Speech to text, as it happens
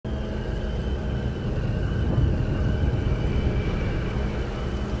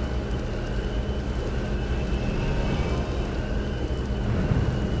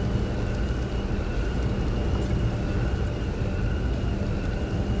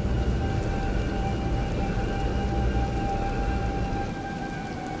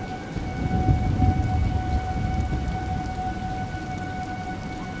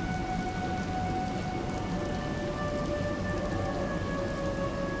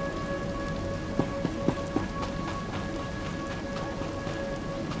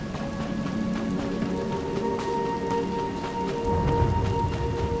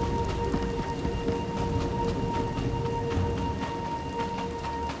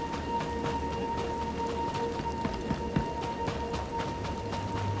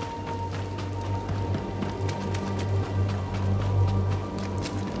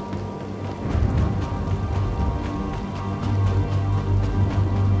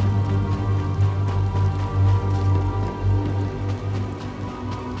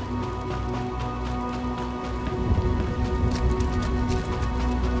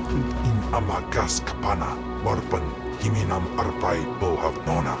kas kapana, warpan himinam arpai bohav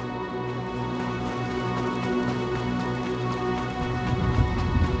nona.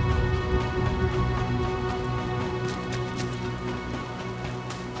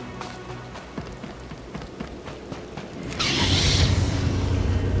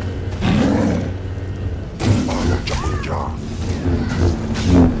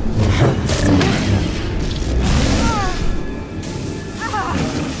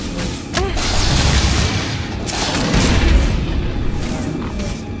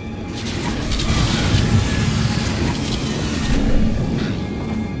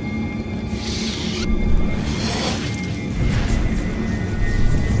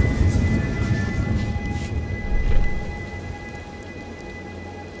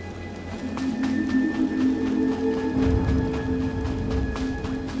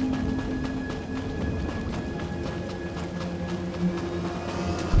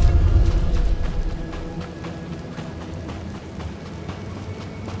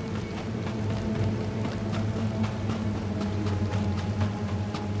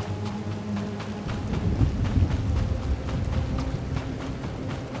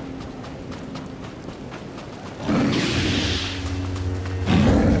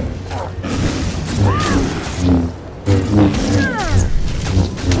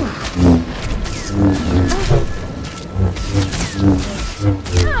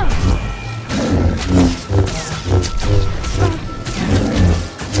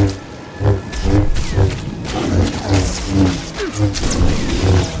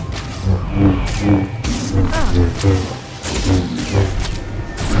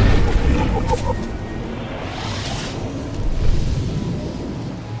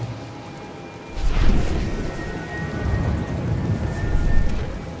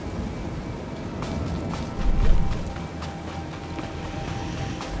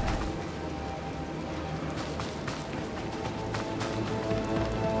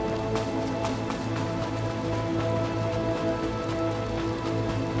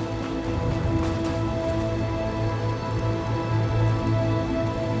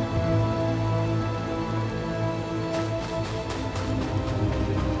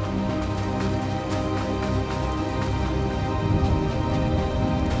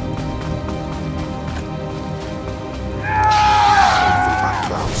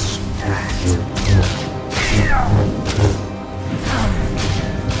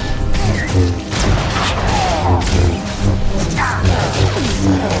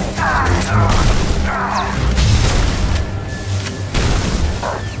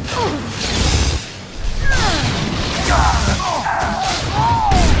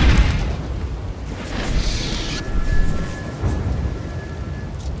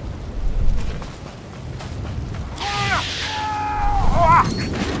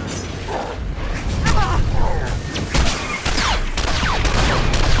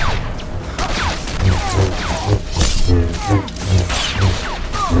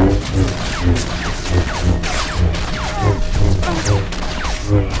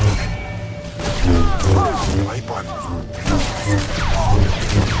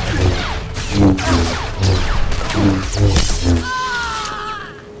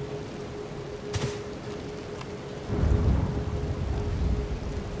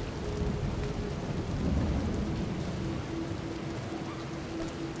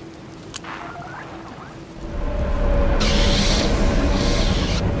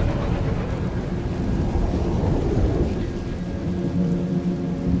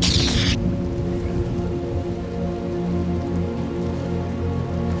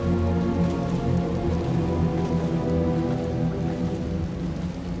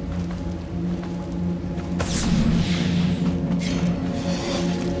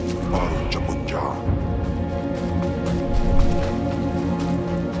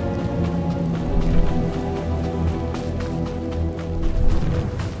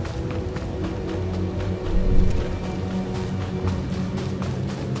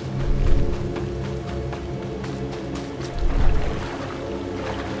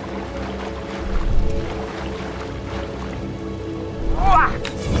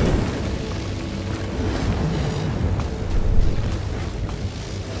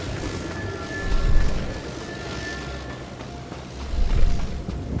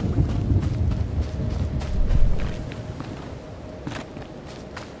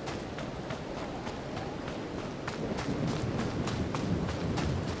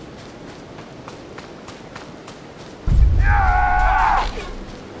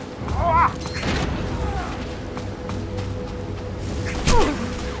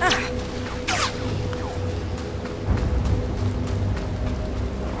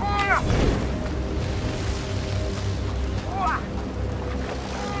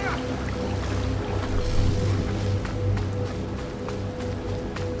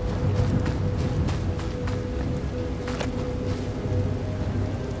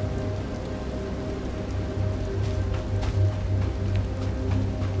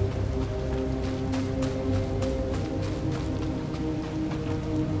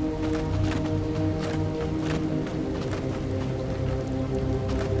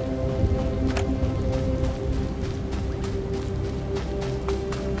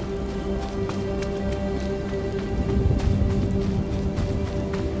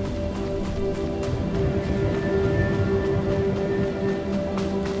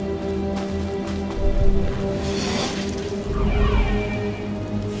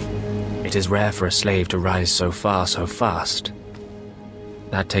 It is rare for a slave to rise so far so fast.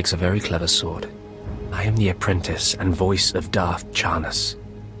 That takes a very clever sword. I am the apprentice and voice of Darth Charnus.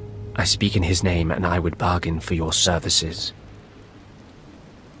 I speak in his name, and I would bargain for your services.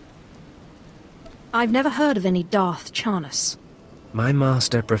 I've never heard of any Darth Charnus. My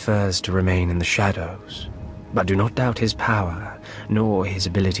master prefers to remain in the shadows, but do not doubt his power, nor his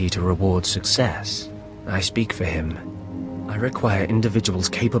ability to reward success. I speak for him. I require individuals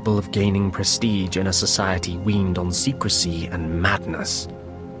capable of gaining prestige in a society weaned on secrecy and madness.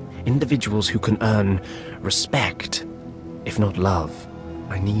 Individuals who can earn respect, if not love.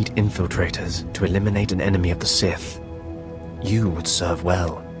 I need infiltrators to eliminate an enemy of the Sith. You would serve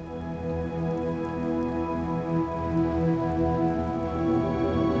well.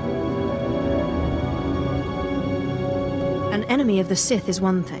 An enemy of the Sith is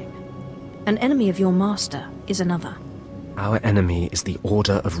one thing. An enemy of your master is another. Our enemy is the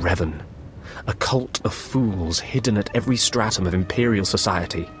Order of Revan, a cult of fools hidden at every stratum of Imperial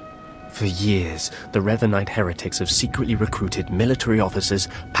society. For years, the Revanite heretics have secretly recruited military officers,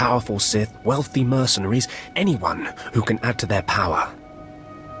 powerful Sith, wealthy mercenaries, anyone who can add to their power.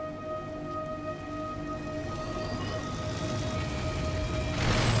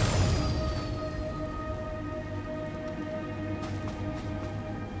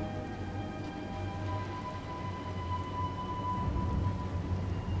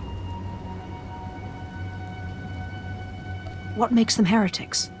 What makes them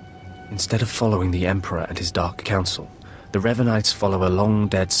heretics? Instead of following the Emperor and his Dark Council, the Revanites follow a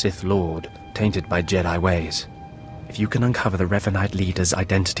long-dead Sith Lord, tainted by Jedi ways. If you can uncover the Revanite leader's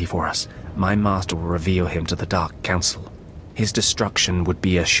identity for us, my master will reveal him to the Dark Council. His destruction would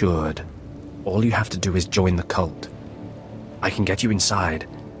be assured. All you have to do is join the cult. I can get you inside,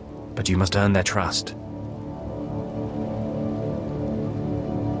 but you must earn their trust.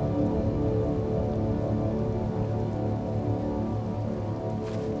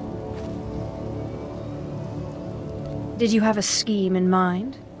 Did you have a scheme in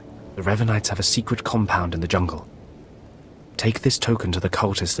mind? The Revanites have a secret compound in the jungle. Take this token to the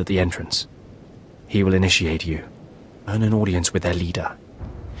cultist at the entrance. He will initiate you. Earn an audience with their leader.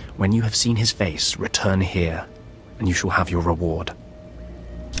 When you have seen his face, return here, and you shall have your reward.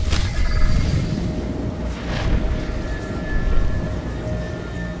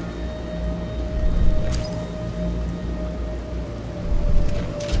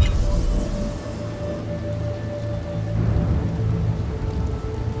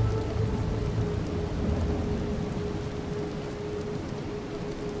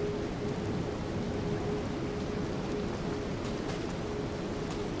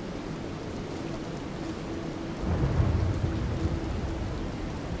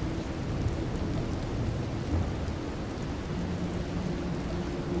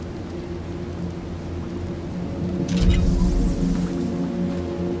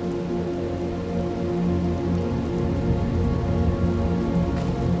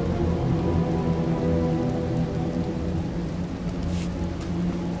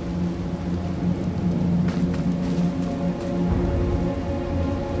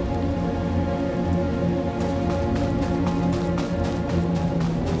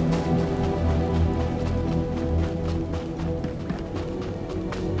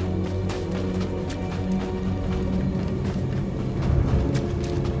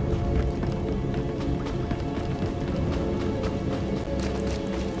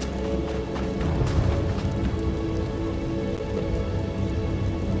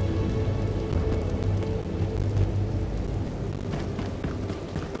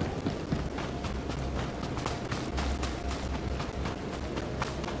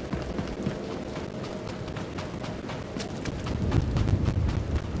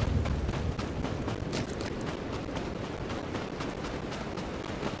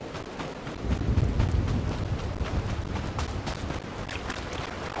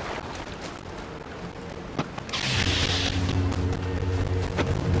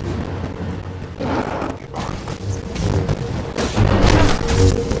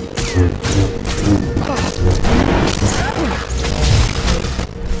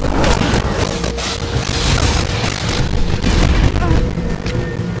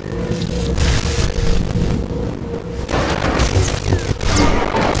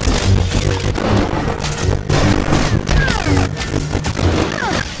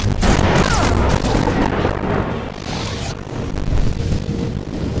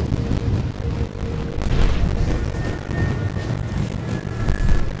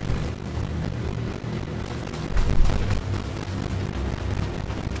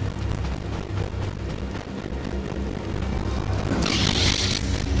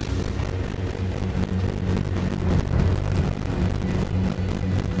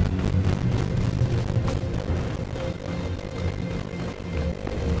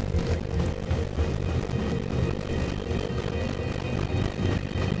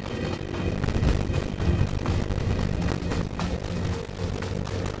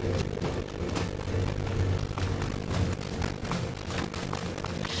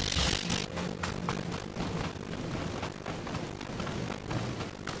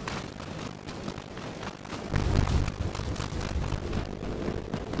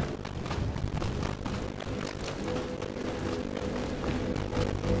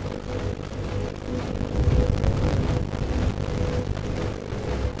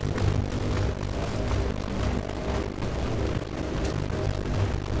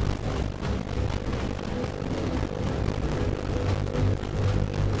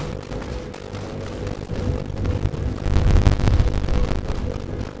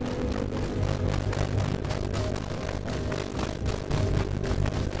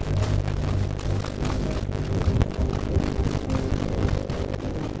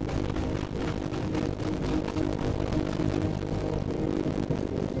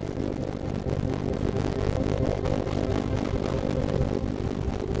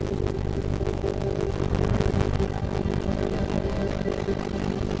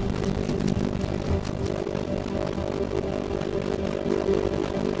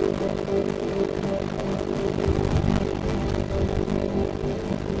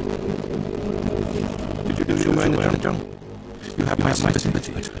 have my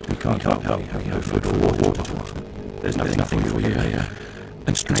sympathy, but we can't help having no food or water for them. There's nothing for you here,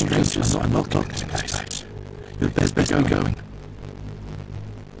 and strangers are not welcome in this place. You'd best be going.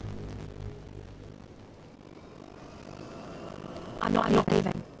 I'm not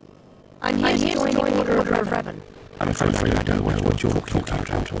leaving. I'm here to join the Order of Revan. I'm afraid I don't know what you're talking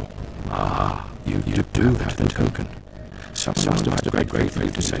about at all. Ah, you do have the token. Someone must have had a great thing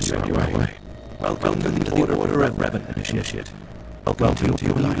to send you away. Welcome to the Order of Revan, Initiate. Welcome to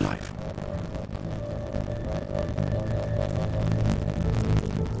your life.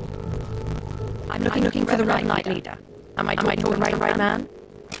 I'm looking for the right leader. Am I talking to the right man?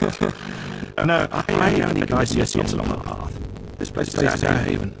 No, I only guide you along the path. This place is our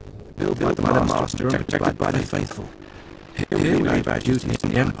haven, built by the Master and protected by the faithful. Here we leave our duties to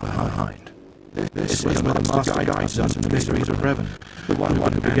the Empire behind. This is where the Master guides us in the mysteries of Revan, the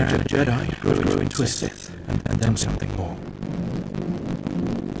one who began a Jedi, grew into a Sith, and then something more.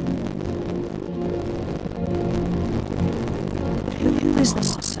 Who is the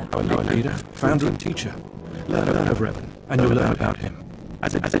Master? Our leader, founder and teacher. Learn of Revan, and you'll learn about him.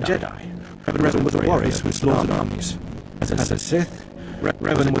 As a Jedi, Revan was a warrior who slaughtered armies. As a Sith,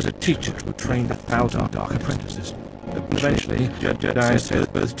 Revan was a teacher who trained 1,000 dark apprentices. Eventually, Jedi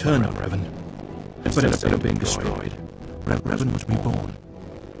Sith both turned on Revan. Instead of being destroyed, Revan was reborn.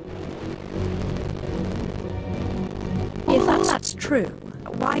 If that's true,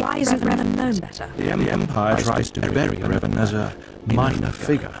 why isn't Revan known better? The Empire tries to bury Revan as a minor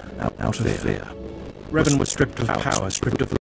figure out of fear. Revan was stripped of power, stripped of